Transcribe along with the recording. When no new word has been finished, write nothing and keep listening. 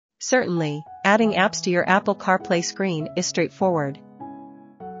Certainly, adding apps to your Apple CarPlay screen is straightforward.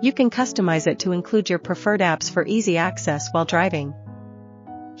 You can customize it to include your preferred apps for easy access while driving.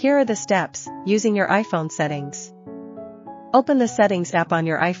 Here are the steps, using your iPhone settings. Open the Settings app on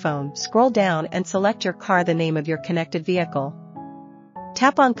your iPhone, scroll down and select your car, the name of your connected vehicle.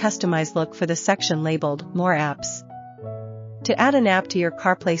 Tap on Customize, look for the section labeled More Apps. To add an app to your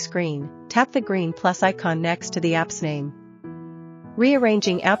CarPlay screen, tap the green plus icon next to the app's name.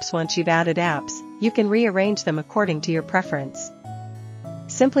 Rearranging apps. Once you've added apps, you can rearrange them according to your preference.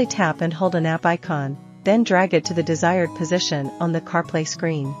 Simply tap and hold an app icon, then drag it to the desired position on the CarPlay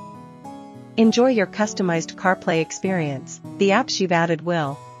screen. Enjoy your customized CarPlay experience. The apps you've added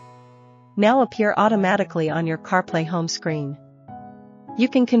will now appear automatically on your CarPlay home screen. You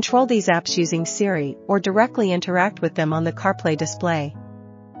can control these apps using Siri or directly interact with them on the CarPlay display.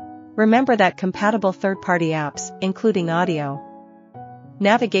 Remember that compatible third-party apps, including audio,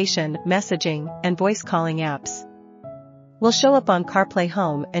 navigation, messaging, and voice calling apps, will show up on CarPlay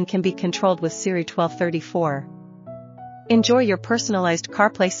Home and can be controlled with Siri 1234. Enjoy your personalized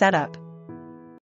CarPlay setup.